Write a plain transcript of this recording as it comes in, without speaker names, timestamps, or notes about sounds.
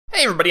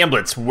Hey everybody, I'm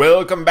Blitz.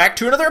 Welcome back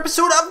to another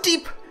episode of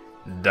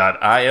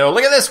Deep.io.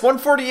 Look at this,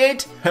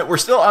 148. We're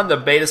still on the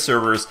beta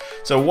servers,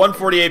 so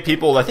 148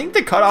 people. I think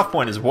the cutoff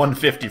point is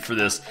 150 for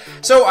this.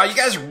 So you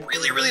guys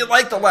really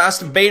liked the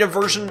last beta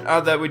version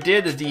that we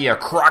did, the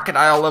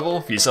crocodile level.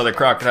 If you saw the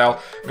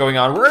crocodile going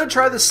on, we're going to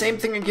try the same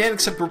thing again,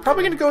 except we're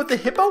probably going to go with the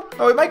hippo.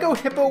 Oh, we might go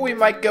hippo, we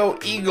might go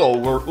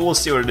eagle. We'll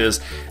see what it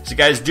is. So you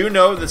guys do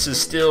know this is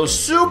still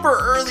super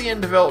early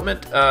in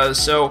development,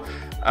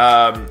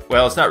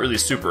 well, it's not really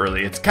super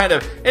early. It's kind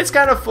of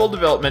full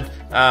development,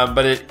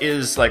 but it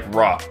is like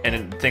raw,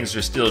 and things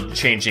are still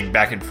changing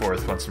back and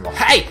forth once in a while.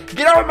 Hey,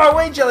 get out of my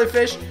way,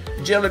 jellyfish!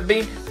 Jelly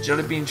bean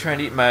trying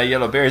to eat my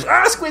yellow berries.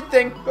 Ah, squid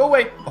thing, go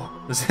away!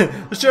 Oh, let's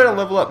try to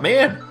level up,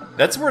 man.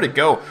 That's where to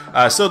go.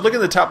 So look in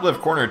the top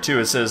left corner too.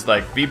 It says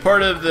like, be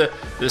part of the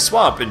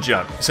swamp and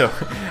jump. So,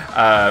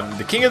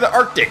 the king of the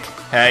Arctic.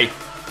 Hey,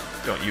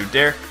 don't you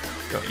dare!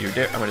 Don't you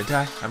dare! I'm gonna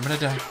die. I'm gonna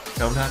die.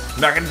 No, I'm not.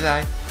 I'm not gonna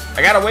die.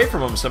 I got away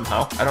from him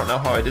somehow. I don't know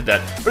how I did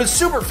that. But it's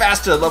super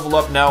fast to level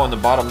up now in the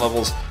bottom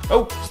levels.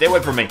 Oh, stay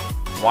away from me.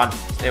 One.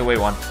 Stay away,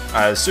 one.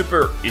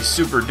 Super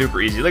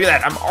duper easy. Look at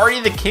that. I'm already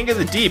the king of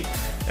the deep.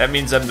 That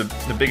means I'm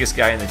the biggest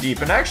guy in the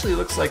deep. And actually, it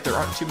looks like there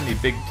aren't too many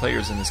big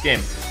players in this game.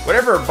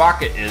 Whatever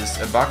Baka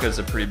is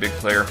a pretty big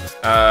player.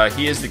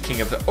 He is the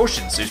king of the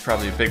ocean, so he's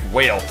probably a big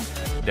whale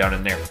down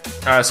in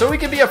there. So we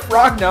can be a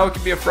frog now. We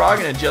can be a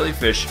frog and a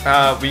jellyfish.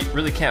 We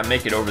really can't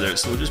make it over there,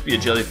 so we'll just be a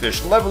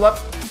jellyfish. Level up.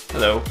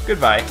 Hello,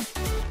 goodbye.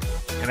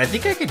 And I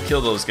think I could kill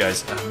those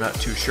guys. I'm not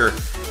too sure.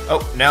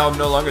 Oh, now I'm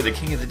no longer the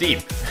king of the deep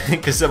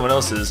because someone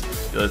else is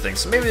the other thing.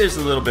 So maybe there's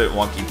a little bit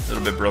wonky, a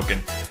little bit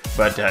broken.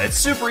 But it's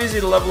super easy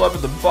to level up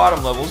at the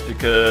bottom levels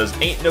because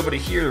ain't nobody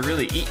here to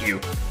really eat you,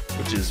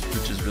 which is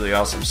really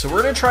awesome. So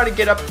we're gonna try to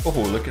get up. Oh,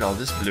 look at all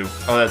this blue.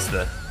 Oh, that's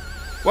the.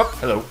 Whoop.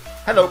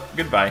 Hello.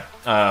 Goodbye.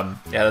 Yeah,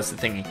 that's the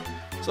thingy.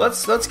 So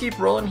let's keep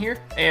rolling here,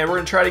 and we're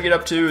gonna try to get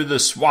up to the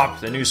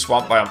swamp, the new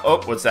swamp biome.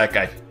 Oh, what's that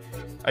guy?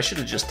 I should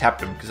have just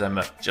tapped him because I'm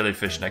a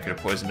jellyfish and I could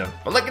have poisoned him.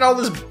 But look at all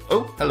this.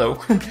 Oh,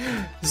 hello.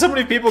 So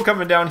many people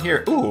coming down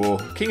here. Ooh,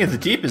 king of the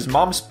deep is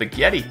Mom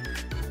Spaghetti.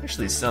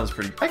 Actually, sounds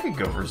pretty. I could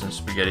go for some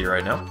spaghetti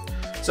right now.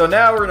 So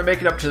now we're going to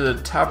make it up to the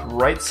top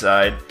right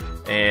side,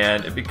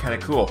 and it'd be kind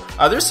of cool.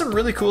 There's some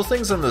really cool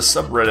things on the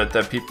subreddit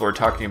that people are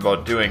talking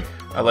about doing,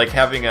 like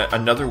having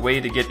another way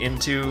to get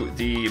into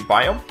the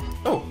biome.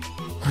 Oh,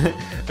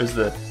 there's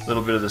the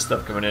little bit of the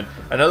stuff coming in.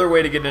 Another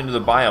way to get into the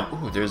biome.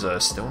 Ooh, there's a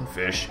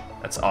stonefish.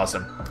 That's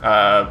awesome.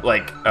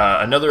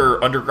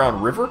 Another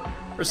underground river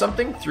or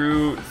something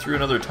through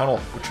another tunnel,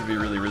 which would be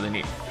really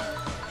neat.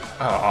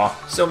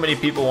 Aw, so many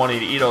people wanting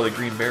to eat all the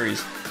green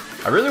berries.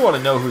 I really want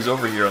to know who's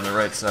over here on the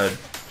right side.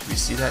 Can we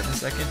see that in a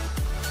second?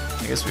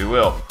 I guess we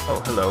will.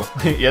 Oh, hello.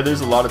 Yeah,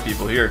 there's a lot of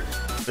people here.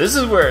 This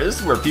is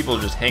where people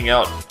just hang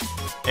out.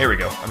 There we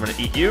go. I'm gonna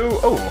eat you.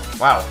 Oh,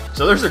 wow.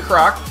 So there's a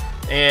croc.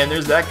 And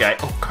there's that guy.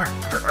 Oh, car.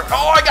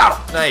 Oh, I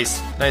got him.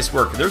 Nice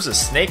work. There's a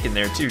snake in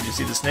there too. Do you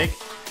see the snake?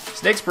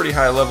 Snake's pretty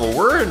high level.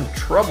 We're in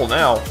trouble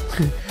now.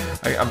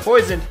 I'm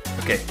poisoned.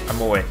 Okay, I'm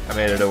away. I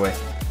made it away.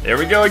 There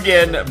we go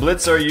again.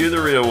 Blitz, are you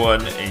the real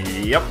one?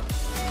 Yep,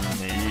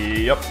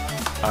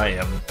 I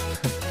am.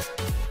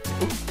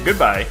 Ooh,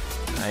 goodbye.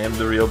 I am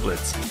the real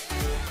Blitz.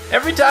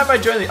 Every time I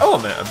join the... Oh,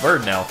 I'm a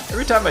bird now.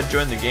 Every time I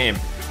join the game,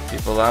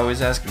 people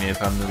always ask me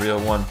if I'm the real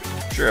one.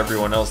 I'm sure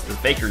everyone else, the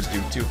fakers,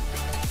 do too.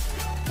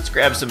 Let's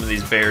grab some of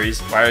these berries.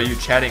 Why are you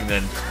chatting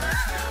then?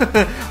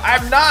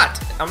 I'm not.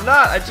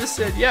 I just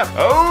said yep.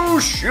 Oh,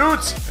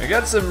 shoot. I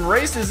got some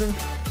racism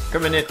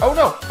coming in. Oh,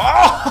 no.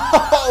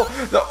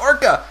 Oh, the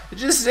orca. It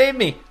just saved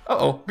me.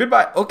 Uh-oh.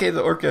 Goodbye. Okay,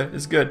 the orca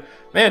is good.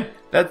 Man,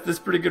 that's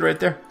pretty good right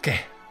there.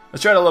 Okay,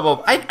 let's try to level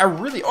up. I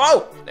really...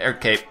 Oh,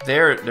 okay.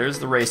 There's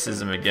the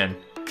racism again.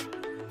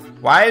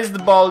 Why is the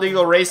bald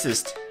eagle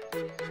racist?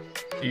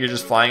 You're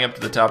just flying up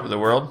to the top of the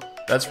world?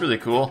 That's really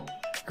cool.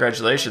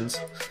 Congratulations.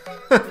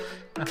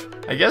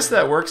 I guess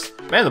that works.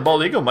 Man, the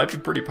bald eagle might be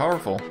pretty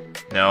powerful.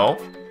 No.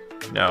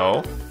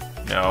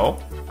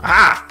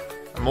 Ah!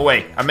 I'm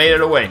away. I made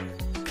it away.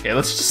 Okay,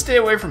 let's just stay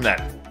away from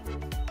that.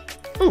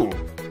 Ooh.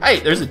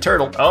 Hey, there's a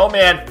turtle. Oh,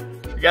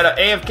 man. We got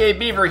an AFK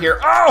beaver here.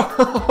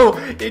 Oh!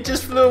 It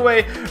just flew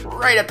away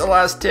right at the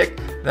last tick.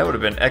 That would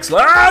have been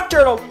excellent. Ah,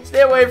 turtle!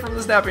 Stay away from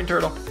the snapping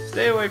turtle.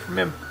 Stay away from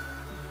him.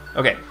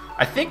 Okay.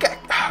 I think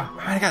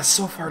I got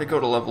so far to go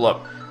to level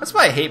up. That's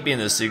why I hate being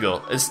this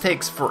seagull. This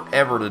takes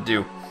forever to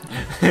do.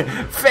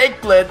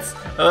 Fake Blitz,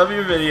 I love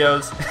your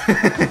videos.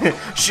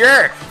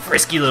 Sure,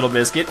 frisky little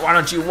biscuit. Why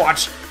don't you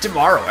watch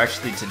tomorrow?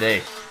 Actually,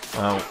 today.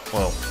 Well,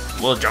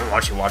 don't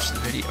watch the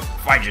video.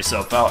 Find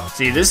yourself out.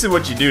 See, this is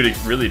what you do to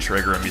really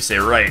trigger him. You say,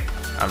 right,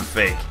 I'm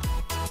fake.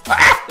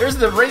 Ah, there's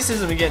the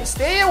racism again.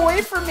 Stay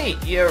away from me,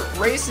 you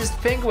racist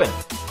penguin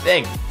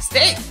thing.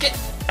 Get.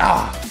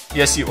 Ah,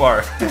 yes you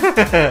are.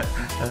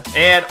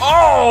 And,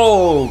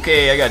 oh,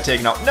 okay, I got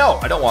taken out. No,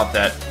 I don't want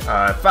that.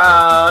 I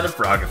found a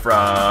frog.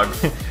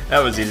 That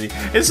was easy.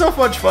 It's so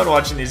much fun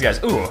watching these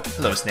guys. Ooh,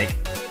 hello, snake.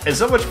 It's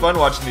so much fun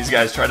watching these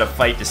guys try to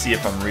fight to see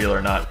if I'm real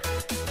or not.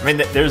 I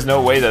mean, there's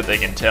no way that they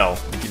can tell.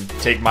 They can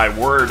take my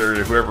word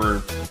or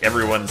whoever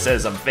everyone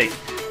says I'm fake.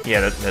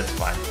 Yeah, that's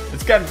fine.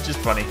 It's kind of just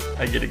funny.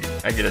 I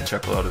get a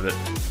chuckle out of it.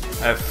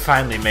 I've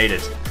finally made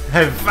it.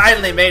 I've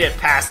finally made it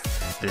past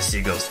the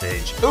seagull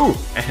stage. Ooh,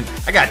 and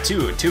I got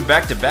two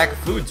back-to-back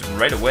foods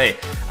right away.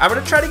 I'm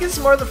gonna try to get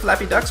some more of the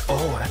Flappy Ducks.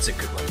 Oh, that's a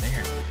good one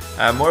there.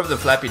 More of the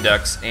Flappy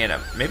Ducks, and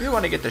maybe I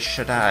want to get the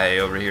Shadai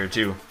over here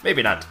too.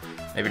 Maybe not.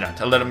 Maybe not.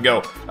 I'll let them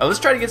go. Let's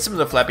try to get some of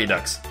the Flappy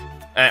Ducks.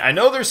 I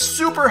know they're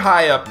super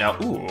high up now.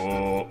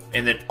 Ooh,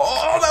 and then,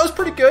 oh, that was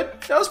pretty good.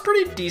 That was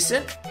pretty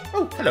decent.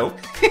 Oh, hello.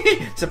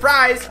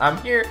 Surprise, I'm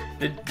here.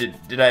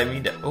 Did I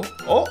mean to,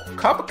 oh,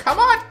 come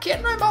on, get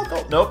in my mouth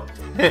hole. Nope,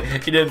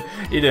 he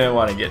didn't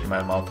want to get in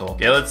my mouth hole.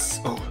 Okay,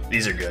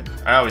 these are good.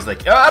 I always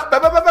like,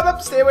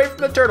 up, stay away from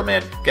the turtle,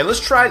 man. Okay, let's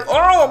try,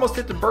 almost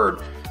hit the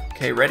bird.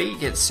 Okay, ready,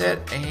 get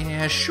set,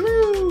 and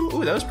shoo.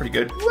 Ooh, that was pretty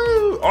good.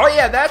 Woo. Oh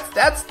yeah,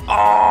 that's,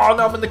 oh,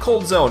 no, I'm in the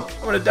cold zone.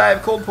 I'm gonna die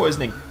of cold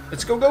poisoning.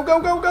 Let's go, go, go,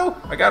 go, go.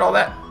 I got all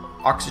that.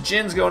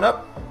 Oxygen's going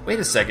up. Wait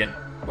a second.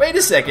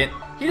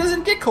 He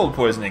doesn't get cold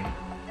poisoning.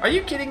 Are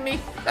you kidding me?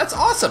 That's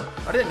awesome.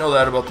 I didn't know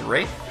that about the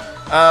rate.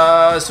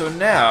 So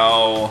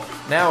now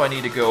I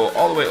need to go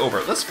all the way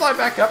over. Let's fly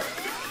back up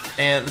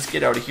and let's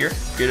get out of here.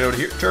 Get out of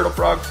here. Turtle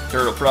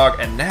frog.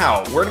 And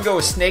now we're gonna go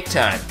with snake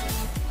time.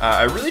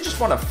 I really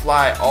just want to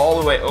fly all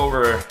the way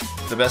over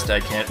the best I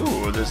can.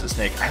 Ooh, there's a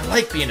snake. I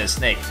like being a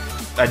snake.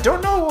 I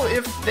don't know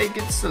if they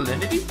get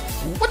salinity.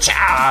 Whatcha!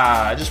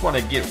 I just want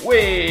to get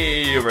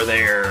way over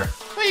there.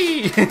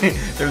 Whee!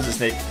 There's a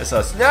snake. I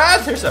saw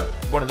there's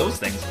one of those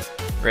things.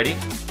 Ready?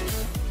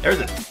 There's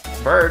a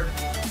bird.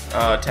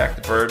 Attack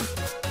the bird.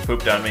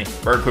 Pooped on me.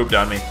 Bird pooped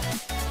on me.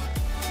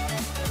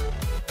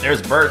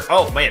 There's a bird.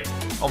 Oh man.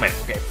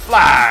 Okay,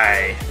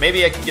 fly.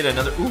 Maybe I can get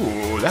another.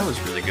 Ooh, that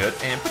was really good.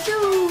 And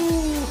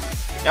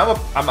pachoo! Now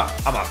I'm up.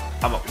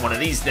 One of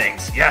these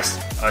things. Yes,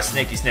 a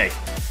snaky snake.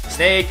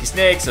 Snaky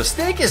snake. So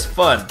snake is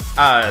fun.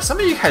 Some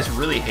of you guys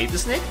really hate the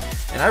snake,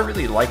 and I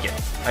really like it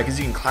because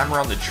you can climb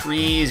around the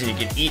trees and you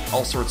can eat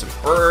all sorts of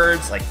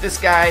birds, like this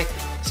guy.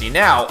 See,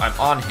 now I'm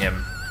on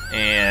him,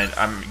 and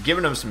I'm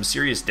giving him some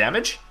serious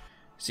damage.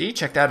 See,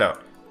 check that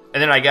out.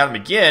 And then I got him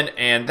again,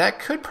 and that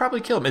could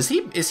probably kill him. Is he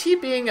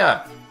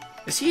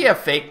a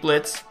fake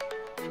Blitz?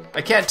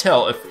 I can't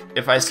tell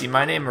if I see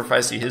my name or if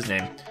I see his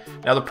name.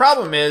 Now the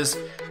problem is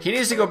he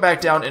needs to go back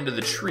down into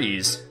the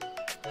trees.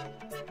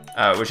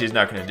 Which he's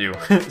not going to do.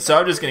 So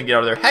I'm just going to get out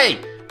of there. Hey!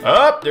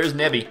 Oh, there's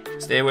Nebby.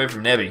 Stay away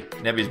from Nebby.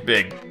 Nebby's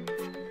big.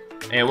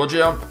 And we'll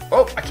jump.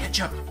 Oh, I can't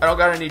jump. I don't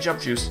got any jump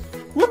juice.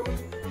 Whoop!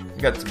 I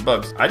got some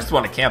bugs. I just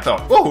want to camp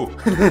out. Whoa!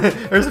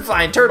 There's a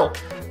flying turtle.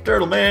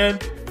 Turtle, man.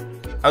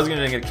 I was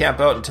going to camp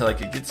out until I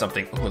could get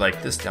something. Oh,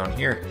 like this down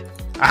here.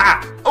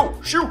 Aha! Oh,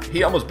 shoot!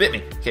 He almost bit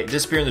me. Okay,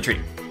 disappear in the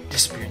tree.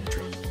 Disappear in the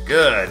tree.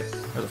 Good.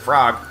 There's a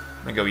frog.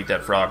 I'm going to go eat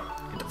that frog.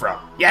 Get the frog.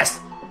 Yes!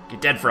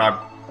 Get dead, frog.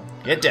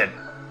 Get dead.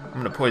 I'm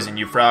gonna poison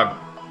you, frog.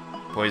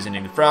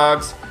 Poisoning the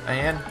frogs.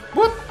 And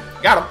whoop!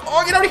 Got him.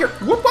 Oh, get out of here!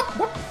 Whoop, whoop,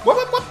 whoop, whoop,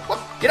 whoop, whoop, whoop.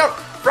 Get out!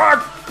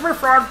 Frog! Come here,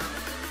 frog!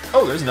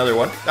 Oh, there's another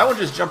one. That one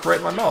just jumped right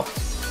in my mouth.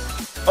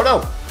 Oh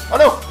no! Oh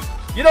no!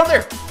 Get out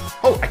there!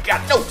 Oh, I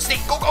got no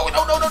snake! Go, go!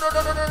 No, no, no, no,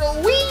 no, no, no, no!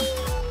 Whee!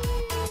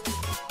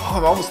 Oh,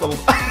 I'm almost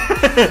leveled.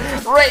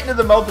 Right into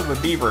the mouth of a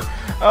beaver.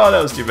 Oh,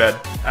 that was too bad.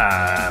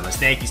 I'm a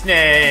snaky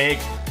snake.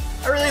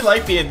 I really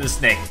like being the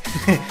snake.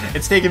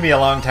 It's taken me a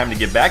long time to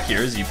get back here,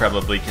 as you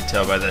probably can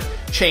tell by the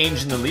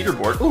change in the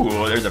leaderboard.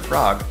 Ooh, there's a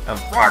frog.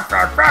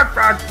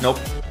 Frog. Nope,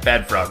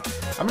 bad frog.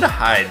 I'm gonna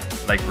hide,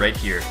 like right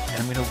here,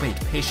 and I'm gonna wait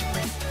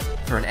patiently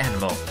for an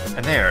animal.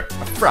 And there,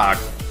 a frog.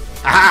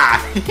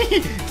 Ah!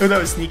 Oh,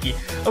 that was sneaky.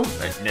 Oh,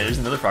 there's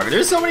another frog.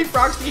 There's so many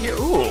frogs to here.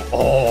 Ooh,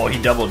 oh, he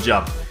double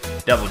jumped.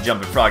 Double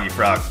jumping froggy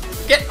frog.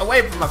 Get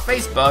away from my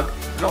face, bug.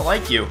 I don't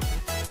like you.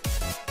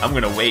 I'm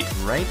gonna wait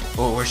right.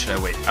 Oh, where should I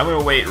wait? I'm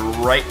gonna wait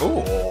right.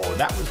 Oh,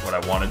 that was what I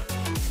wanted.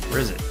 Where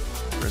is it?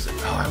 Where is it?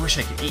 Oh, I wish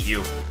I could eat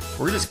you.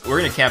 We're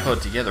gonna camp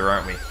out together,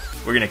 aren't we?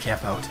 We're gonna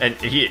camp out. And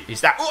he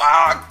stopped.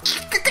 Oh,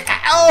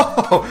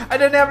 I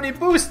didn't have any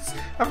boosts.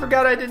 I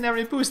forgot I didn't have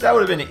any boosts. That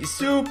would have been a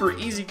super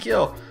easy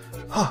kill.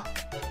 Oh,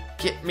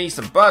 get me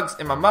some bugs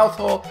in my mouth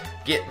hole.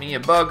 Get me a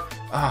bug.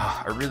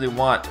 Oh, I'm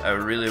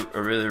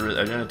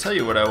gonna tell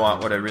you what I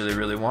want, what I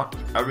really want.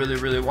 I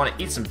really want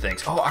to eat some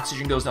things. Oh,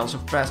 oxygen goes down so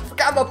fast.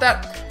 Forgot about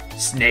that.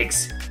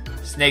 Snakes.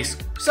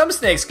 Some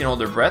snakes can hold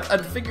their breath.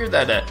 I'd figure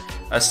that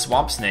a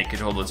swamp snake could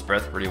hold its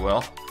breath pretty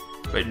well.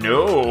 But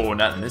no,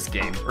 not in this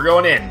game. We're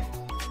going in,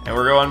 and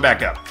we're going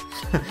back up.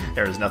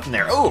 There's nothing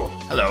there. Oh,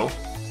 hello.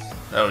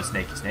 Hello,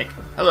 snaky snake.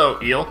 Hello,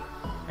 eel.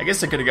 I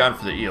guess I could have gone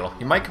for the eel.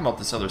 He might come out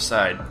this other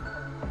side.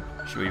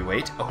 Should we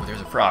wait? Oh,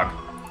 there's a frog.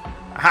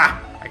 Aha!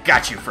 I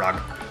got you,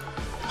 frog.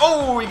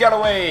 Oh, he got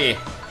away!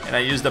 And I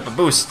used up a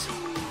boost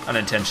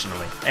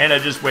unintentionally. And I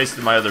just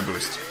wasted my other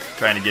boost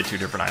trying to get to a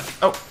different island.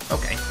 Oh,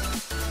 okay.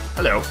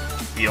 Hello,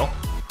 eel.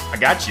 I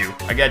got you.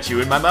 I got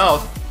you in my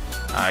mouth.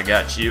 I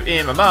got you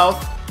in my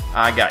mouth.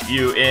 I got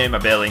you in my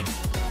belly.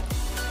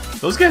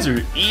 Those guys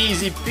are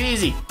easy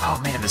peasy. Oh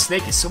man, the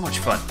snake is so much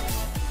fun.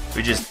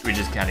 We just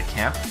kind of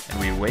camp and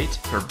we wait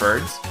for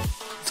birds.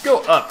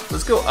 Let's go up.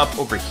 Let's go up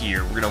over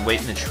here. We're gonna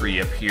wait in the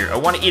tree up here. I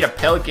want to eat a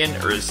pelican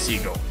or a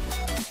seagull.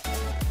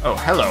 Oh,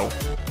 hello.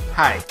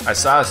 Hi. I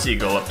saw a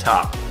seagull up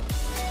top.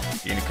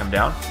 You gonna come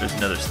down? There's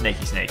another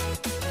snaky snake.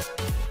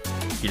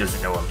 He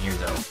doesn't know I'm here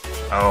though.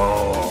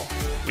 Oh,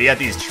 we got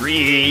these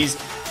trees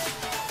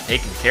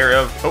taken care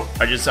of. Oh,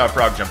 I just saw a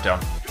frog jump down.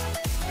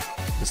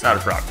 It's not a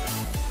frog,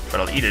 but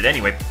I'll eat it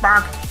anyway.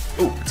 Bonk.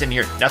 Oh, it's in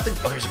here. Nothing.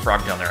 Oh, there's a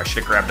frog down there. I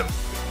should have grabbed him.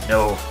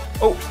 No.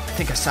 Oh, I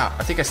think I saw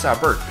a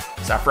bird.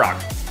 I saw a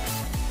frog.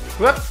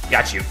 Whoop,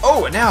 got you.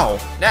 Oh, now,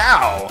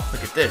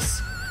 look at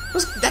this.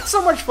 That's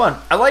so much fun.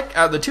 I like,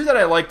 the two that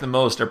I like the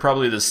most are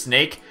probably the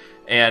snake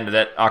and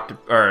that not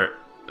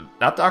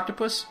the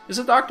octopus? Is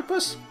it the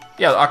octopus?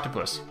 Yeah, the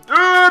octopus.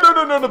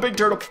 No, the big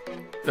turtle.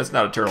 That's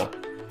not a turtle.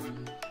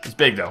 It's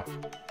big though.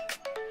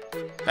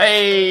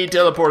 Hey,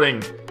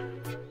 teleporting.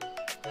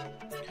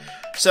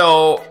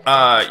 So,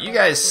 you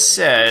guys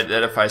said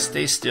that if I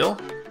stay still,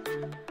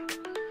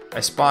 I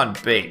spawn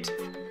bait.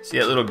 See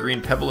that little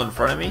green pebble in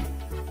front of me?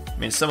 I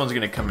mean, someone's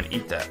gonna come and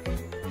eat that.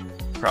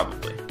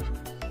 Probably.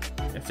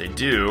 If they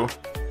do,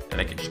 then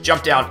I can just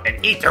jump down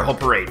and eat their whole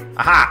parade.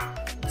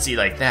 Aha! See,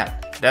 like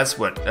that. That's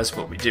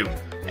what we do.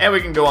 And we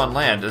can go on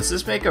land. Does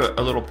this make a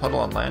little puddle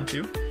on land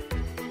too?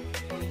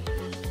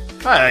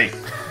 Hi!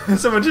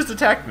 Someone just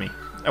attacked me.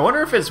 I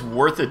wonder if it's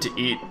worth it to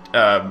eat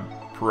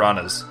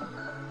piranhas.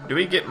 Do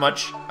we get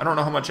much? I don't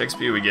know how much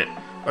XP we get.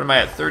 What am I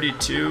at?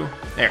 32?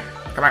 There.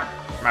 Come on.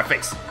 My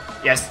face.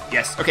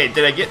 Yes. Okay,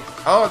 did I get...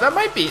 Oh, that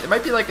might be... It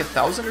might be like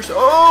 1,000 or so.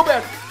 Oh,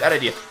 bad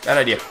idea.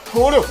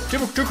 Oh, no.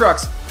 Two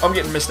crocs. Oh, I'm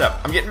getting messed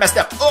up.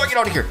 Oh, get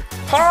out of here.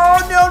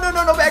 Oh,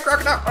 no. Bad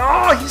crocodile.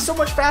 Oh, he's so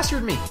much faster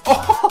than me.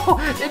 Oh,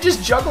 it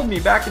just juggled me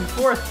back and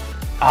forth.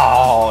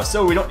 Oh,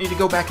 so we don't need to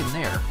go back in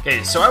there.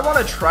 Okay, so I want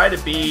to try to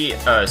be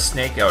a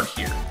snake out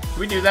here. Can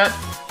we do that?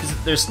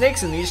 Because there's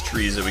snakes in these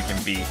trees that we can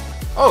be.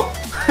 Oh,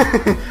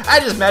 I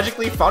just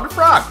magically found a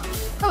frog.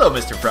 Hello,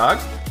 Mr.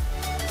 Frog.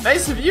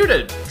 Nice of you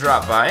to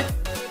drop by.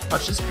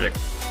 Watch this trick.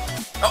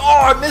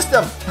 Oh, I missed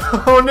him.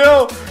 Oh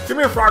no. Give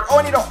me a frog. Oh,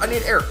 I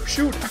need air.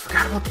 Shoot, I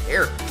forgot about the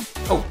air.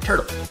 Oh,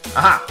 turtle.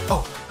 Aha.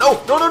 Oh,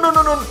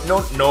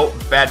 no.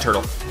 Bad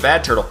turtle.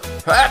 Bad turtle.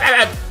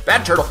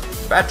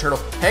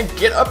 Hey,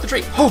 get up the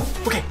tree. Oh,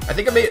 okay. I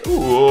think I made it.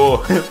 Ooh,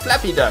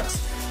 flappy ducks.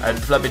 I had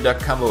flappy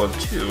duck combo of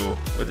 2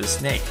 with a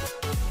snake.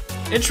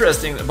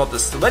 Interesting about the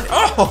salinity.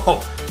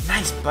 Oh,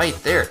 nice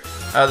bite there.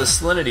 The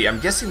salinity. I'm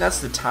guessing that's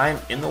the time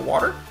in the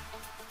water.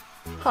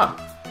 Huh.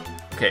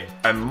 Okay,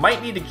 I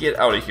might need to get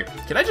out of here.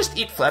 Can I just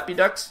eat flappy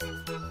ducks?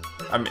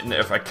 I mean,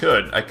 if I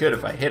could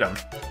if I hit them,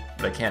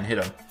 but I can't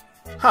hit them.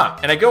 Huh,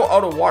 and I go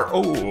out of water.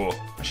 Oh,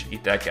 I should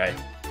eat that guy.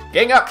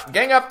 Gang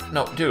up.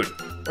 No, dude,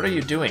 what are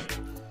you doing?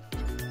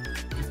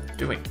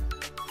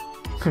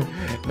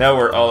 Now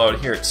we're all out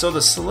here. So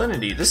the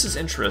salinity, this is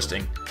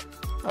interesting.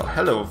 Oh,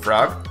 hello,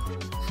 frog.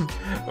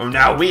 Well,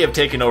 now we have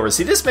taken over.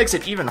 See, this makes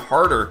it even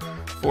harder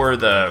for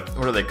the,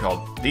 what are they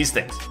called? These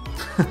things.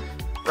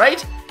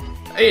 Right?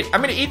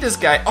 I'm gonna eat this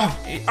guy.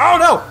 Oh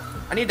no!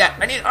 I need that.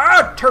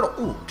 Turtle.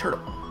 Ooh, turtle.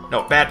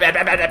 No, bad.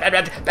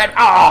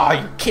 Oh,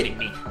 you're kidding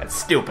me. That's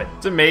stupid.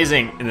 It's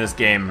amazing in this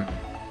game.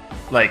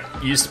 Like,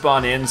 you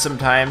spawn in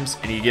sometimes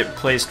and you get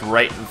placed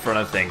right in front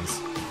of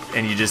things.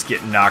 And you just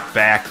get knocked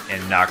back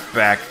and knocked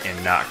back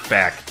and knocked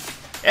back.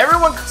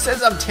 Everyone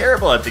says I'm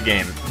terrible at the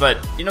game, but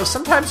you know,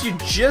 sometimes you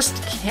just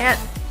can't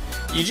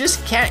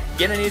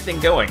get anything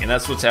going, and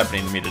that's what's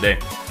happening to me today.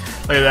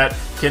 Look at that.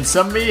 Can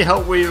somebody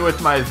help me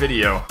with my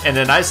video? And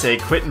then I say,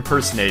 quit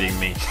impersonating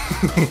me.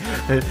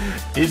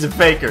 He's a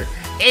faker.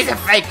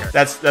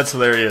 That's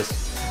hilarious.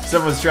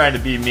 Someone's trying to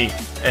be me,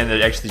 and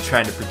they're actually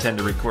trying to pretend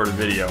to record a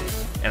video,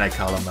 and I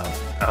call them out.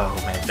 Oh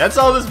man, that's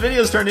all this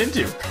video's turned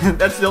into.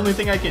 That's the only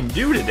thing I can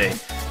do today.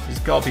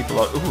 Just call people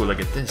out. Ooh,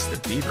 look at this, the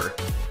beaver.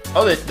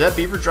 Oh, that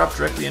beaver dropped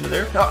directly into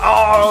there?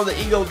 Oh, the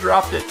eagle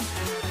dropped it.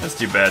 That's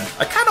too bad.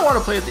 I kind of want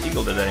to play with the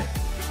eagle today.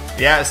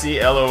 Yeah,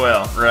 see,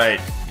 LOL. Right,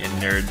 you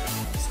nerd.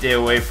 Stay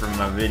away from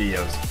my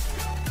videos.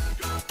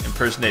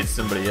 Impersonate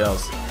somebody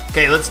else.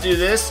 Okay, let's do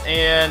this,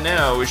 and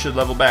now we should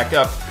level back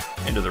up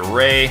into the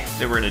ray.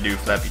 Then we're going to do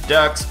flappy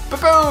ducks.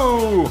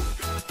 Boo-boo!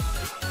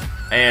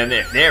 And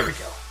there we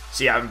go.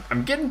 See,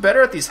 I'm getting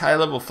better at these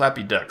high-level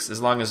flappy ducks,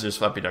 as long as there's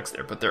flappy ducks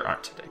there, but there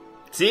aren't today.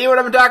 See what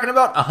I'm talking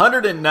about?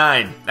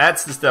 109.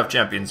 That's the stuff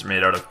champions are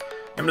made out of.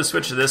 I'm gonna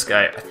switch to this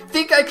guy. I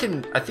think I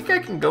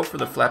can go for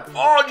the flap.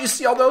 Oh, do you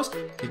see all those?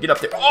 Can you get up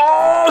there?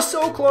 Oh,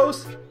 so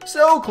close.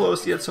 So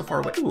close, yet so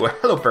far away. Ooh,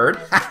 hello, bird.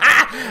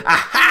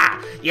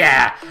 Aha!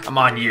 Yeah, I'm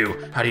on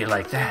you. How do you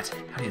like that?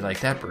 How do you like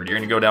that, bird? You're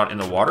gonna go down in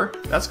the water?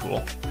 That's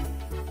cool.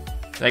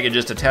 Then I can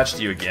just attach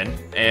to you again,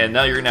 and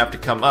now you're gonna have to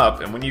come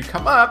up, and when you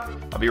come up,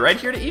 I'll be right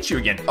here to eat you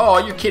again.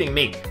 Oh, you're kidding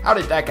me. How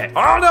did that guy?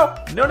 Oh, no.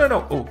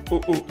 No. Oh,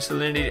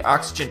 salinity,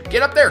 oxygen.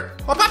 Get up there.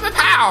 Oh, pow, pow,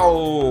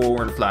 pow. We're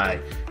gonna fly.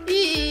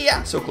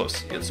 Yeah, so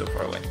close, yet so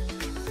far away.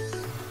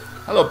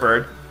 Hello,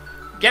 bird.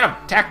 Get him.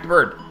 Attack the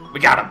bird. We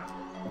got him.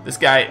 This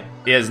guy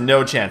has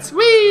no chance.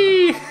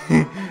 Whee!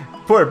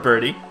 Poor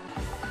birdie.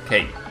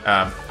 Okay,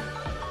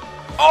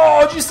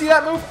 oh, did you see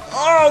that move?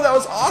 Oh, that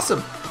was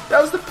awesome.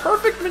 That was the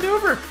perfect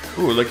maneuver.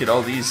 Ooh, look at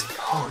all these.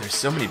 Oh, there's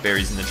so many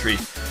berries in the tree.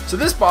 So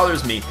this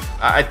bothers me.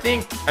 I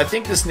think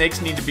the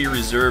snakes need to be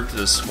reserved to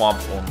the swamp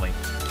only.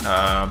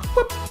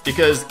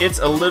 Because it's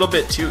a little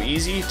bit too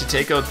easy to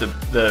take out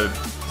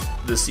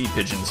the sea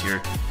pigeons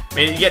here. I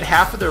mean, you get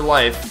half of their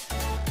life,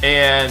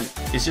 and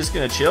it's just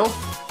gonna chill.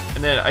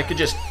 And then I could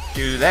just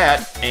do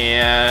that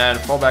and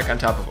fall back on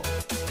top of them.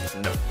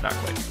 No, not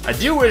quite. I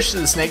do wish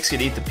the snakes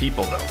could eat the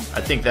people, though.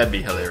 I think that'd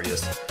be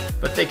hilarious.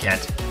 But they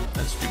can't.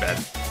 That's too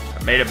bad.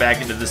 I made it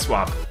back into the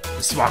swamp.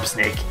 The swamp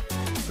snake.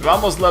 We've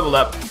almost leveled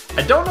up.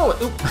 I don't know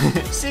what...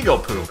 Oop. Seagull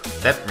poop.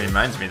 That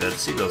reminds me that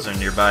seagulls are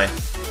nearby.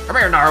 Come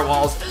here,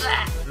 narwhals.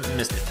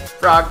 Missed it.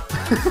 Frog.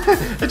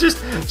 I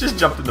just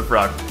jumped in the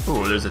frog.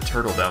 Ooh, there's a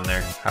turtle down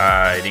there.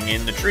 Hiding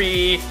in the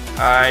tree.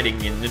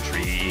 Hiding in the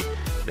tree.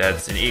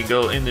 That's an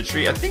eagle in the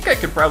tree. I think I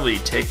could probably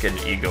take an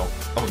eagle.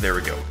 Oh, there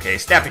we go. Okay,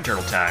 snapping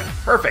turtle time.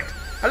 Perfect.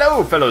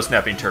 Hello, fellow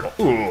snapping turtle.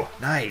 Ooh,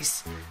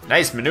 nice.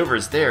 Nice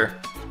maneuvers there.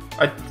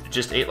 I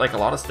just ate like a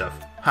lot of stuff.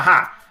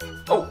 Haha.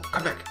 Oh,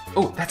 come back.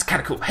 Oh, that's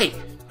kind of cool. Hey.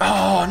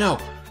 Oh, no.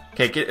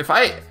 Okay, if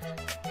I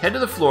head to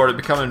the floor to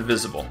become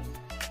invisible.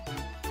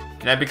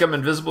 Can I become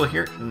invisible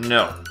here?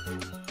 No.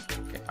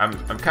 Okay,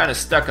 I'm kind of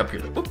stuck up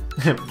here. Oop.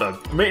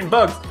 Bug. I'm eating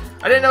bugs.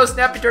 I didn't know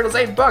snapping turtles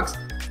ate bugs.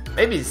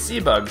 Maybe sea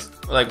bugs.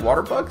 Or like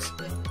water bugs?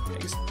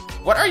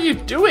 What are you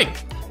doing?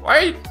 Why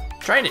are you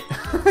trying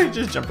to...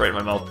 Just jump right in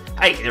my mouth.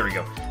 Hey, there we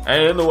go.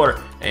 And in the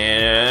water.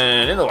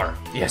 And in the water.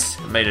 Yes,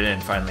 I made it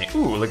in finally.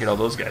 Ooh, look at all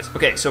those guys.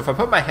 Okay, so if I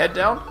put my head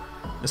down,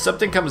 if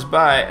something comes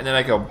by, and then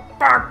I go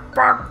bark,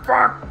 bark,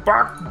 bark,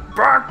 bark,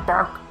 bark,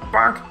 bark,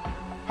 bark.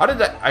 How did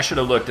that... I should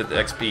have looked at the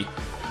XP.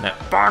 And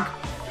that bark.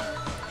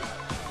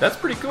 That's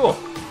pretty cool.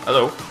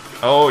 Hello.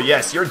 Oh,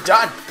 yes, you're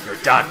done. You're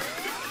done.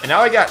 And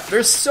now I got...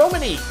 There's so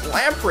many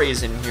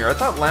lampreys in here. I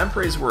thought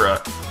lampreys were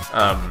a...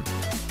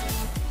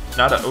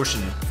 not an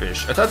ocean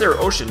fish. I thought they were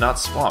ocean, not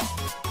swamp.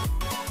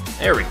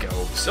 There we go.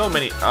 So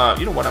many.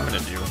 You know what I'm gonna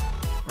do?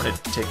 I'm gonna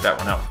take that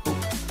one out. Ooh,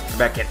 come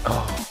back in.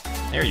 Oh,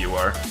 there you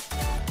are.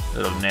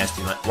 Little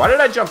nasty. Why did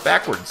I jump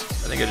backwards?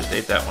 I think I just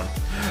ate that one.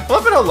 I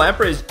love it how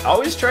lampreys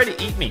always try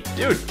to eat me.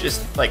 Dude,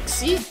 just like,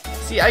 see,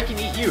 I can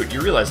eat you.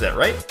 You realize that,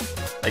 right?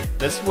 Like,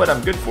 that's what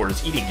I'm good for,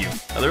 is eating you.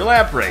 Another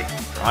lamprey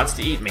wants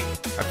to eat me.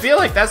 I feel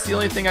like that's the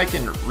only thing I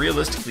can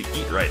realistically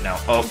eat right now.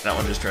 Oh, that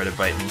one just tried to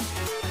bite me.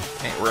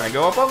 Okay, we're gonna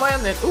go up on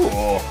land then.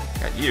 Ooh,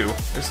 got you.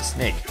 There's a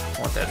snake.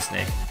 I want that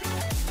snake.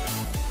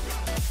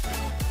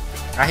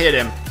 I hit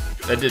him.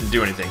 That didn't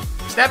do anything.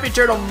 Snappy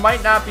turtle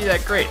might not be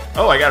that great.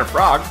 Oh, I got a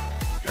frog.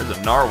 There's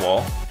a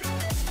narwhal.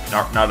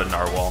 Not a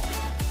narwhal.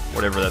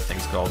 Whatever that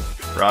thing's called.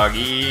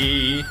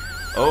 Froggy.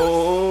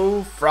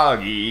 Oh,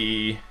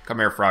 froggy. Come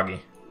here,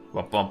 froggy.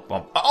 Bump, bump,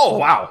 bump. Oh,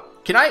 wow.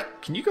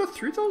 Can you go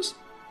through those?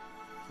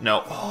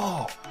 No.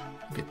 Oh,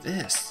 look at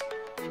this.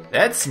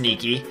 That's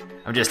sneaky.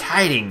 I'm just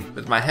hiding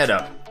with my head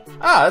up.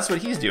 Ah, that's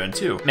what he's doing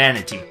too.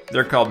 Manatee.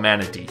 They're called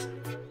manatees.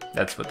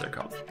 That's what they're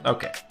called.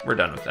 Okay, we're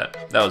done with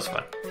that. That was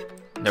fun.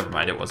 Never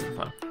mind, it wasn't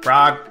fun.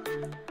 Frog.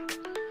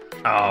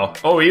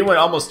 Oh, he went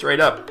almost straight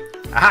up.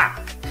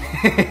 Aha!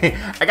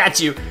 I got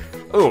you.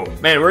 Oh,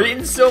 man, we're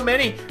eating so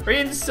many. We're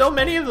eating so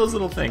many of those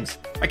little things.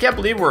 I can't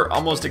believe we're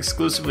almost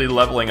exclusively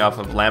leveling off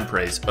of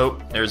lampreys.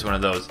 Oh, there's one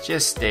of those.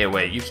 Just stay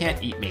away. You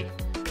can't eat me.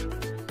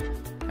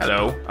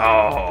 Hello.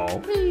 Oh.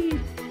 Whee.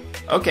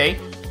 Okay.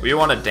 We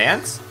want to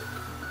dance?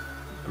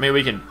 I mean,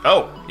 we can...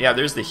 Oh, yeah,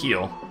 there's the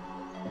heel.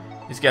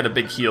 He's got a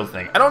big heel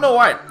thing. I don't know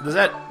why.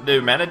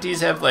 Do manatees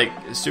have, like,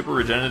 super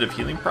regenerative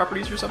healing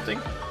properties or something?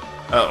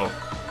 Uh-oh.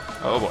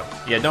 Oh, boy.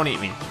 Yeah, don't eat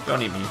me.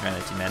 Don't eat me,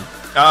 manatee man.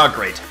 Oh,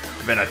 great.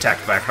 I've been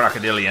attacked by a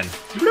crocodilian.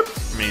 Bloop.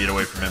 I'm gonna get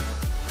away from him.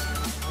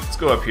 Let's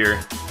go up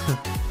here.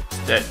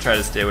 Try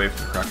to stay away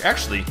from the croc.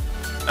 Actually,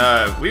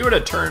 we would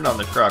have turned on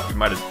the croc. We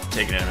might have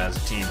taken him as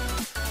a team.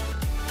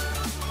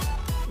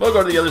 We'll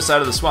go to the other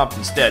side of the swamp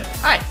instead.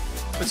 Hi,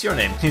 what's your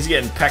name? He's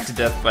getting pecked to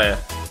death by a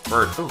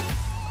bird. Ooh,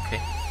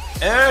 okay.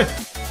 No.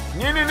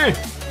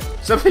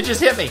 Somebody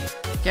just hit me.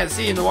 Can't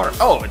see in the water.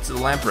 Oh, it's a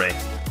lamprey.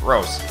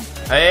 Gross.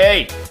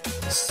 Hey,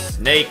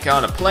 snake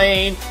on a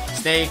plane.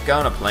 Snake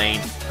on a plane.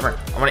 Come here.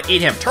 I want to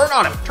eat him. Turn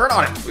on him. Turn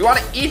on him. We want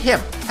to eat him.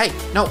 Hey,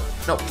 no.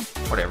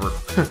 Whatever.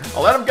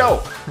 I'll let him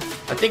go.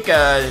 I think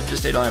I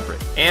just ate a lamprey.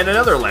 And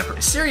another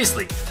lamprey.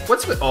 Seriously.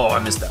 What's with... Oh, I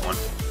missed that one.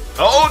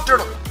 Oh,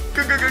 turtle.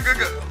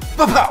 Go.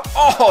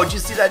 Oh, did you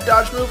see that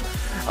dodge move?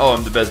 Oh,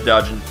 I'm the best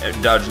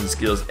dodging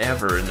skills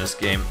ever in this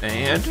game.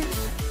 And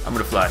I'm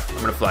gonna fly.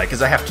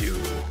 Because I have to.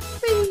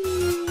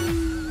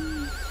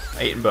 Whee!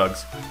 I'm eating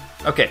bugs.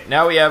 Okay,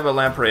 now we have a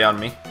lamprey on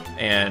me.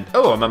 And,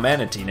 oh, I'm a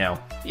manatee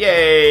now.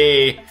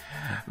 Yay!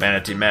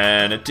 Manatee.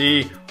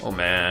 Oh,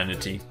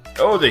 manatee.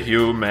 Oh, the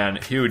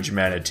huge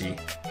manatee.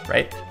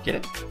 Right? Get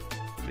it?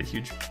 The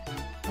huge...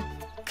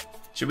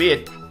 Should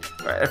we...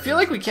 I feel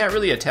like we can't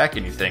really attack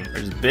anything.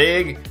 There's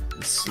big...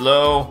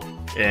 slow,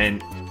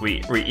 and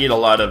we eat a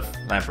lot of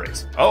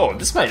lampreys. Oh,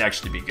 this might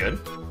actually be good.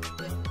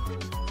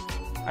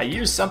 I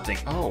used something.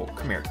 Oh,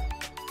 come here.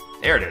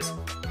 There it is.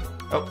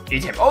 Oh,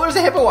 eat him. Oh, there's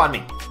a hippo on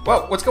me.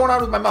 Whoa, what's going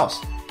on with my mouse?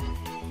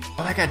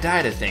 Oh, that guy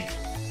died, I think.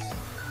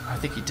 I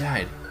think he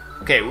died.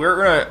 Okay,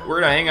 we're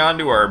gonna hang on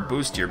to our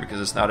boost here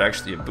because it's not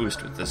actually a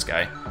boost with this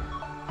guy.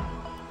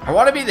 I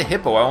want to be the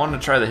hippo. I want to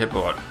try the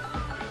hippo out.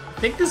 I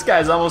think this guy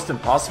is almost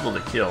impossible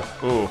to kill.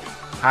 Ooh,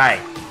 hi.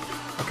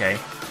 Okay,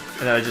 and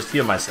then I just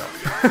heal myself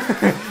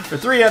for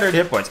 300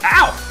 hit points.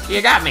 Ow!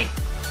 You got me.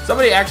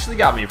 Somebody actually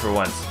got me for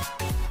once.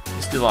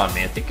 He's still on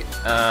me. I think.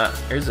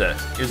 Here's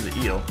the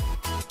eel.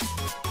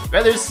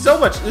 Man, there's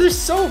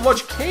so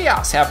much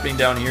chaos happening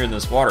down here in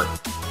this water.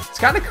 It's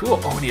kind of cool.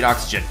 Oh, we need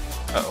oxygen.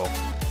 Uh-oh.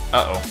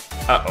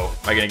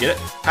 Am I gonna get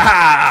it?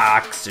 Ah,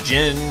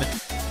 oxygen.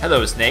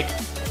 Hello, snake.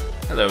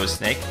 Hello,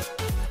 snake.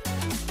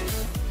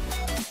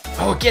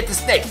 Oh, get the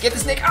snake. Get the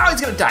snake. Oh,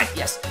 he's gonna die.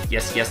 Yes.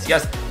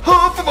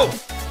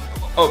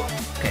 Oh,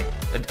 okay.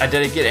 Did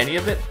I get any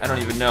of it? I don't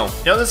even know.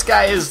 You know, this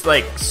guy is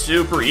like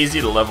super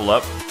easy to level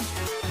up,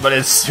 but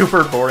it's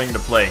super boring to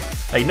play.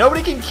 Like,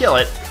 nobody can kill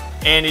it,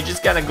 and he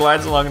just kind of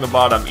glides along the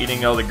bottom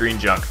eating all the green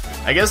junk.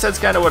 I guess that's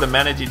kind of what a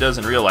manatee does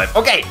in real life.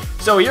 Okay,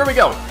 so here we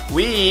go.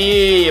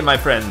 My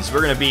friends,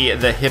 we're gonna be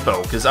the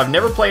hippo, because I've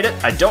never played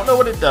it. I don't know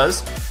what it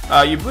does.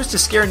 You boost to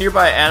scare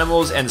nearby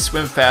animals and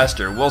swim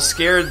faster. While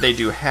scared, they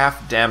do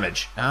half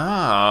damage.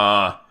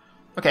 Ah,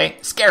 okay,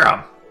 scare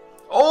them.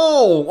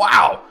 Oh,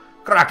 wow,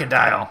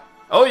 crocodile.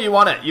 Oh, you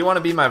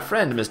wanna be my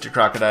friend, Mr.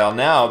 Crocodile,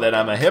 now that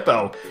I'm a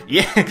hippo.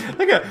 Yeah,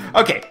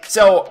 okay,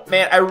 so,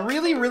 man, I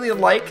really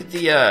like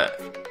the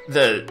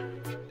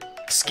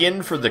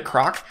skin for the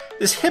croc.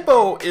 This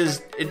hippo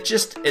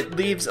it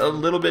leaves a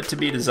little bit to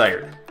be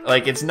desired.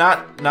 Like, it's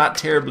not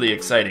terribly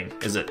exciting,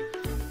 is it?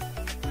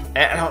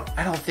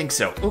 I don't think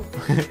so.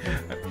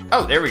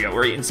 Oh, there we go.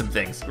 We're eating some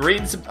things.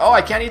 Oh,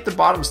 I can't eat the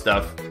bottom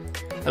stuff.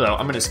 Hello,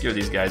 I'm gonna scare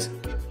these guys.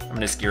 I'm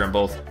gonna scare them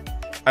both.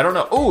 I don't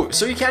know. Oh,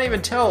 so you can't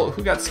even tell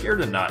who got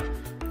scared or not.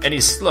 And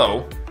he's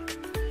slow.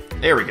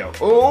 There we go.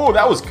 Oh,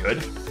 that was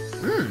good.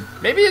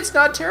 Maybe it's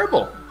not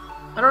terrible.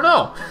 I don't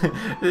know.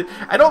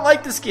 I don't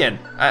like the skin.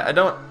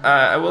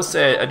 I will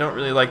say I don't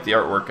really like the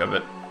artwork of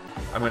it.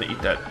 I'm gonna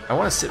eat that. I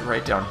want to sit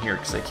right down here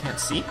because I can't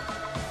see.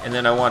 And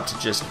then I want to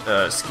just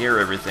scare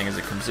everything as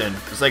it comes in.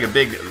 It's like a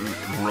big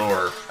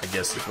roar, I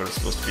guess is what it's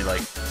supposed to be like.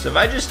 So if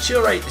I just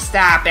chill right...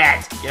 Stop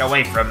it! Get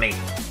away from me.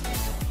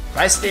 If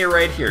I stay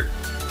right here...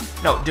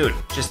 No, dude,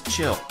 just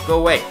chill. Go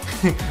away.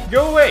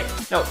 Go away!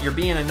 No, you're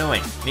being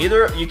annoying.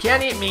 You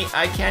can't eat me,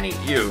 I can't eat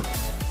you.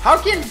 How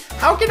can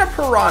a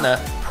piranha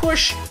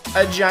push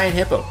a giant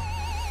hippo?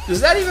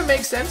 Does that even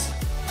make sense?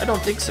 I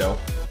don't think so.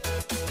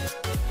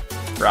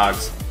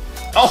 Frogs.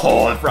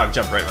 Oh, the frog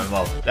jumped right in my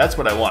mouth. That's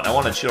what I want. I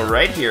want to chill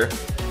right here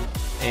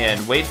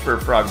and wait for a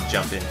frog to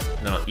jump in,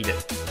 and then I'll eat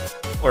it.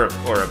 Or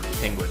a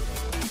penguin.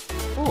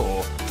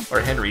 Ooh.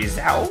 Or Henry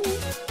Zhao.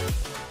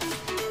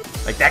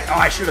 Like that. Oh,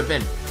 I should have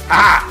been.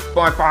 Ah!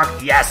 Bonk,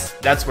 bonk. Yes!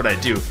 That's what I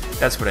do.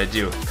 That's what I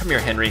do. Come here,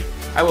 Henry.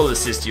 I will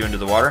assist you into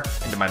the water,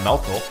 into my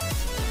mouth hole.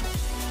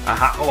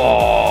 Aha.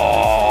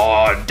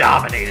 Oh,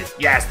 dominated.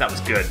 Yes, that was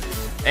good.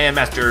 And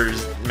Master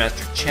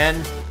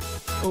Chen.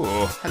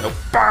 Oh, hello,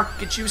 Bark.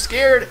 Get you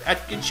scared.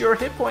 Get your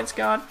hit points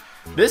gone.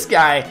 This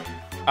guy,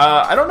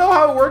 I don't know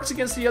how it works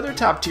against the other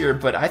top tier,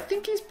 but I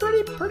think he's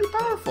pretty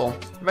powerful.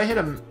 If I hit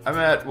him, I'm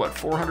at, what,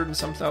 400 and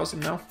some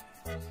thousand now?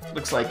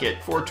 Looks like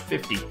it.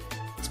 450.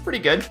 It's pretty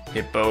good.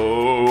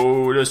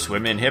 Hippo, the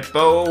swimming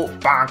hippo.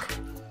 Bonk.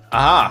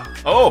 Aha.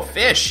 Oh,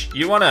 fish.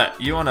 You wanna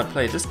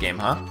play this game,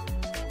 huh?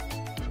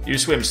 You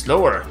swim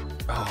slower.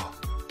 Oh.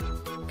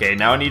 Okay,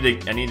 now I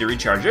need to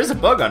recharge. There's a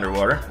bug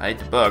underwater. I ate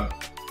the bug.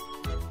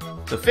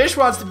 The fish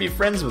wants to be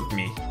friends with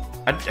me.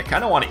 I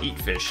kind of want to eat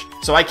fish.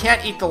 So I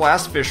can't eat the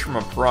last fish from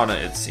a piranha,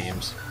 it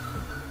seems.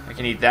 I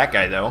can eat that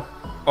guy, though.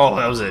 Oh,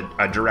 that was a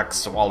direct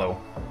swallow.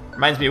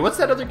 Reminds me, what's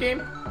that other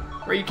game?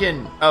 Where you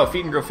can... Oh,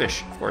 feed and grow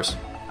fish, of course.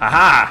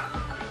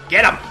 Aha!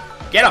 Get him!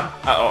 Get him!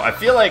 Uh-oh, I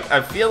feel like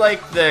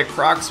the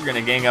crocs are going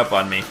to gang up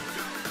on me.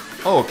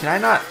 Oh, can I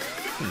not...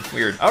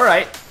 Weird.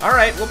 Alright,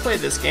 we'll play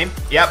this game.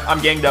 Yep,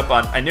 I'm ganged up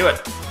on. I knew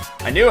it.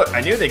 I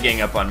knew they'd gang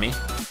up on me.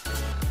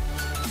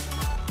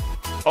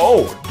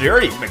 Oh,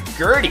 dirty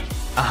McGurdy.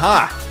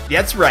 Aha.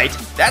 That's right.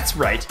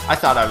 I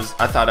thought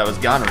I was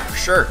gone for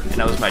sure, and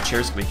that was my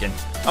chair squeaking.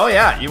 Oh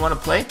yeah, you want to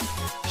play?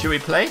 Should we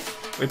play?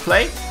 We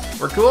play?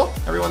 We're cool?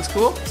 Everyone's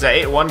cool? Because I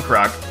ate one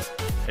croc.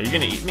 Are you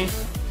gonna eat me?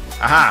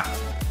 Aha.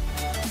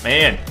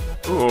 Man.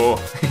 Ooh.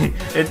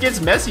 It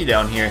gets messy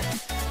down here.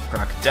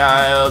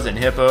 Crocodiles and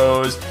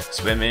hippos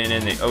swimming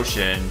in the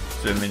ocean,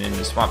 swimming in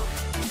the swamp.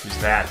 Who's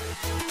that?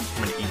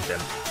 I'm gonna eat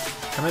them.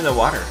 Come in the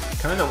water.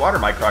 Come in the water,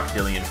 my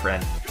crocodilian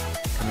friend.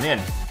 Come in.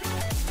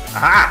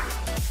 Aha!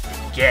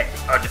 Get.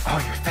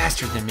 Oh, you're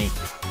faster than me.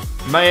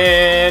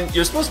 Man,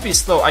 you're supposed to be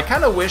slow. I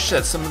kind of wish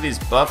that some of these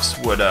buffs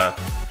would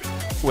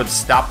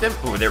stop them.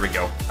 Oh, there we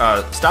go.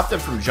 Stop them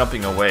from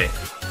jumping away.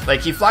 Like,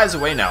 he flies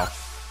away now.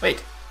 Wait,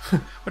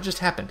 what just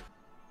happened?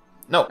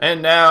 No.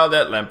 And now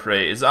that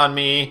lamprey is on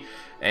me,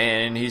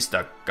 and he's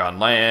stuck on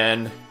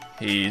land.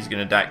 He's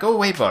gonna die. Go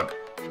away, bug.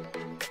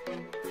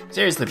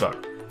 Seriously,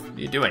 bug. What are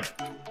you doing?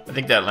 I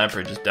think that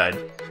lamprey just died.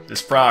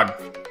 This frog,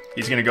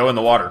 he's gonna go in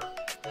the water.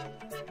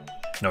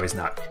 No, he's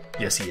not.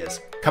 Yes, he is.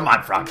 Come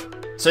on, frog.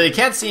 So you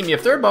can't see me.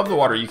 If they're above the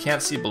water, you can't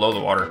see below the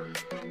water,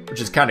 which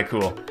is kind of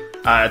cool.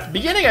 At the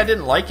beginning, I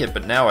didn't like it,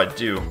 but now I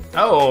do.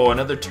 Oh,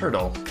 another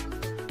turtle.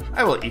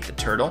 I will eat the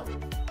turtle.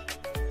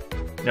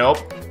 Nope.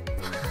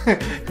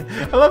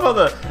 I love how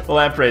the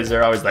lampreys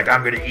are always like,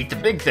 I'm gonna eat the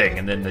big thing,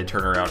 and then they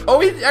turn around. Oh,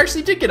 he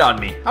actually did get on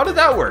me. How did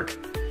that work?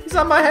 He's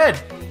on my head.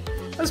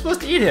 I was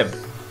supposed to eat him.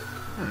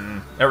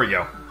 There we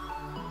go.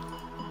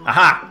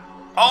 Aha!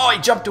 Oh,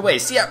 he jumped away.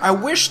 See, I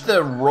wish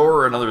the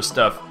roar and other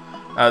stuff,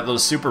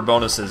 those super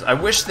bonuses, I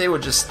wish they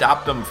would just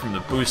stop them from the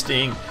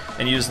boosting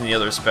and using the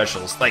other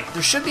specials. Like,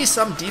 there should be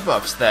some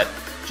debuffs that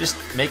just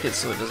make it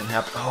so it doesn't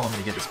happen. Oh, I'm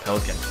gonna get this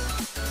pelican.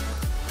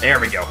 There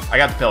we go. I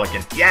got the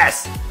pelican.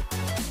 Yes!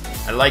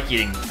 I like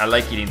eating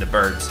the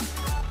birds.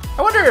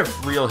 I wonder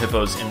if real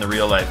hippos in the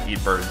real life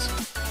eat birds.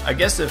 I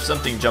guess if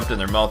something jumped in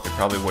their mouth, they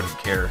probably wouldn't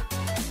care.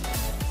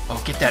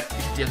 Oh, get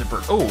the other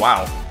bird. Oh,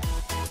 wow.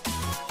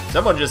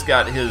 Someone just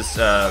got his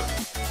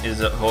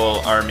whole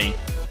army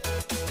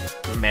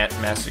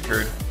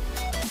massacred.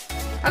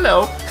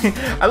 Hello.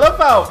 I love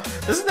how,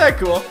 isn't that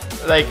cool?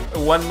 Like,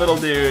 one little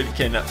dude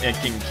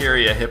can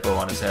carry a hippo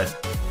on his head.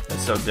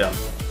 That's so dumb.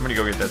 I'm gonna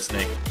go get that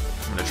snake.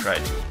 I'm gonna try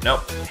to.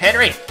 Nope.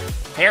 Henry!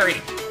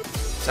 Harry!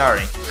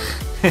 Sorry.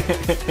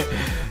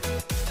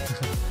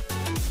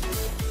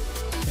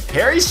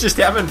 Harry's just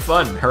having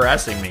fun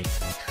harassing me.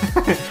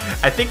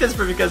 I think that's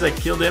because I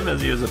killed him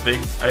as he was a big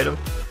item.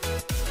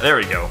 There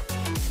we go.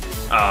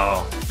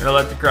 Oh, I'm gonna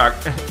let the croc.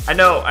 I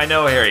know,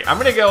 Harry. I'm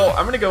gonna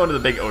go into the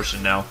big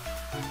ocean now.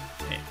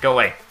 Hey, go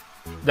away.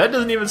 That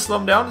doesn't even slow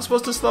him down. It's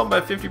supposed to slow him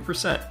by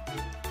 50%.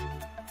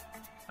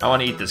 I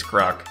want to eat this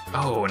croc.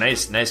 Oh,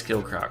 nice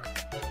kill, croc.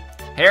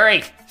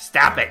 Harry,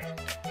 stop it.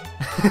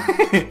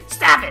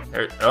 Stop it.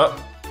 There, oh,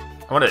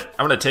 I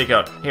want to take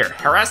out. Here,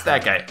 harass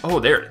that guy. Oh,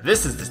 there.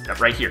 This is the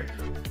stuff right here.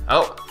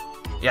 Oh,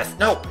 yes.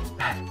 No.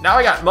 Now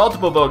I got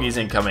multiple bogeys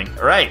incoming.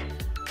 All right.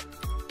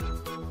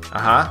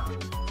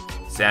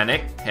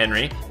 Sanic,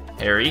 Henry,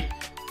 Harry.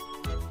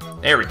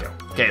 There we go.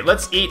 Okay,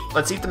 let's eat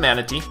the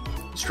manatee.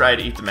 Let's try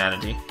to eat the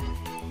manatee.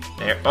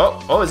 There.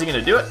 Oh, is he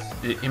gonna do it?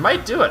 He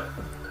might do it.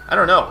 I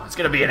don't know. It's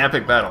gonna be an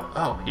epic battle.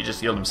 Oh, he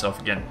just healed himself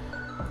again.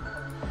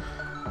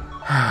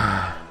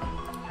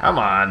 Come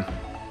on.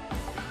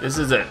 This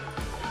is it.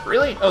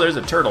 Really? Oh, there's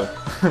a turtle.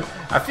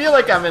 I feel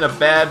like I'm in a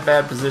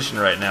bad position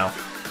right now.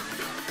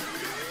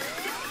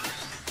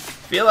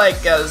 I feel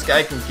like this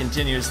guy can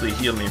continuously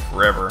heal me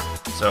forever.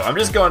 So I'm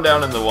just going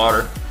down in the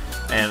water,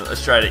 and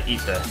let's try to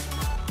eat the...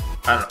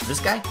 I don't know, this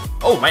guy?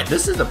 Oh,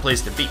 this is the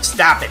place to be.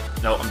 Stop it!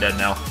 No, I'm dead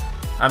now.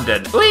 I'm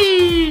dead.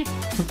 Whee!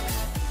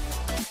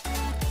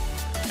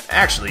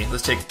 Actually,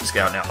 let's take this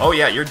guy out now. Oh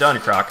yeah, you're done,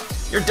 Croc.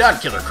 You're done,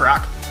 Killer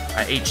Croc.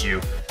 I ate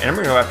you. And I'm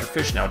gonna go after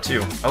fish now,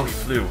 too. Oh, he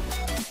flew.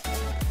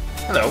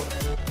 Hello.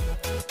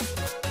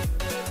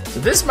 So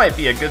this might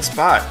be a good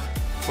spot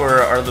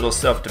for our little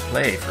stuff to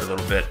play for a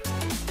little bit.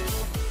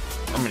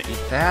 I'm gonna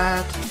eat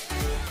that.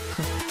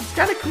 It's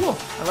kind of cool.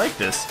 I like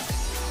this.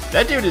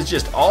 That dude is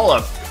just all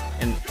up,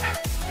 and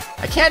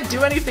I can't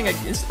do anything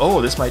against.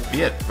 Oh, this might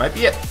be it. Might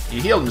be it.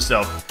 He healed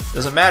himself.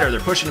 Doesn't matter.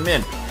 They're pushing him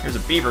in. Here's a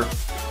beaver.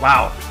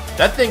 Wow,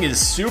 that thing is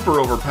super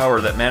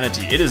overpowered. That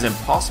manatee. It is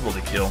impossible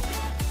to kill.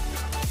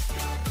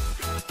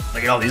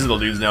 Look at all these little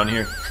dudes down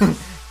here.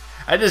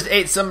 I just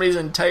ate somebody's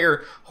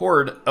entire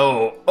horde.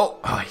 Oh,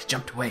 he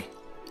jumped away.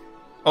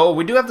 Oh,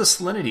 we do have the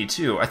salinity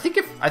too. I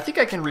think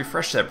I can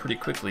refresh that pretty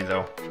quickly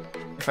though.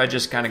 If I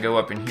just kind of go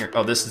up in here.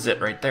 Oh, this is it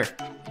right there.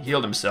 He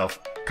healed himself.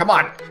 Come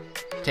on,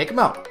 take him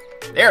out.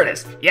 There it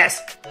is.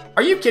 Yes.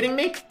 Are you kidding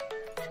me?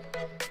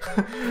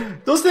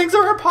 Those things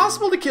are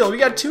impossible to kill. We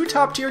got 2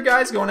 top tier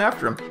guys going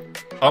after him.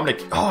 Oh,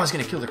 I was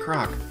gonna kill the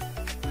croc.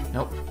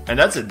 Nope. And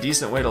that's a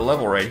decent way to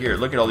level right here.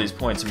 Look at all these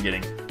points I'm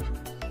getting.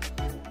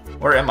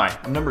 Where am I?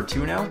 I'm number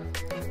 2 now?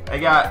 I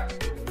got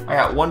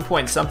 1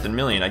 point something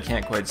million. I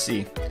can't quite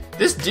see.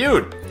 This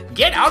dude,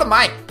 get out of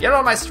my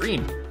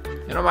stream.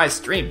 Get on my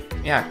stream.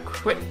 Yeah,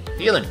 quit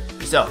healing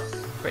yourself.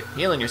 Quit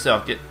healing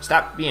yourself.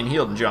 Stop being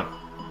healed and junk.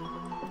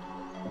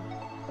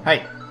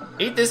 Hey,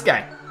 eat this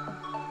guy.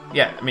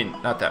 Yeah, I mean,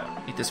 not that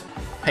one. Eat this one.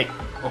 Hey,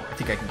 oh, I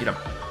think I can get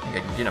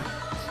him.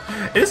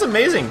 It is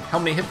amazing how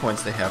many hit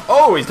points they have.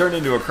 Oh, he's turned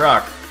into a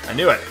croc. I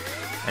knew it.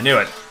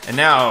 And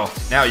now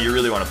you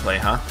really want to play,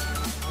 huh?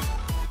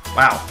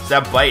 Wow,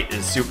 that bite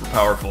is super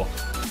powerful.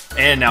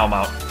 And now I'm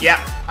out.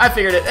 Yeah, I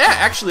figured it. Yeah,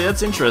 actually,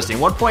 that's interesting.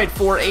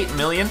 1.48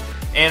 million,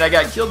 and I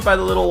got killed by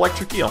the little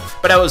electric eel.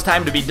 But it was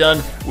time to be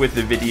done with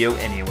the video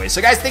anyway.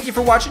 So guys, thank you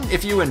for watching.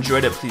 If you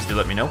enjoyed it, please do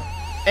let me know.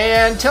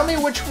 And tell me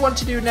which one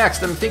to do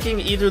next. I'm thinking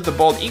either the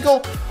bald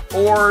eagle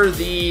or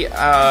the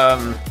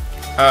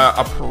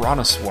a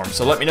piranha swarm.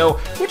 So let me know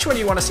which one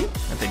you want to see.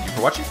 And thank you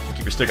for watching. And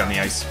keep your stick on the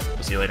ice.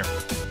 We'll see you later.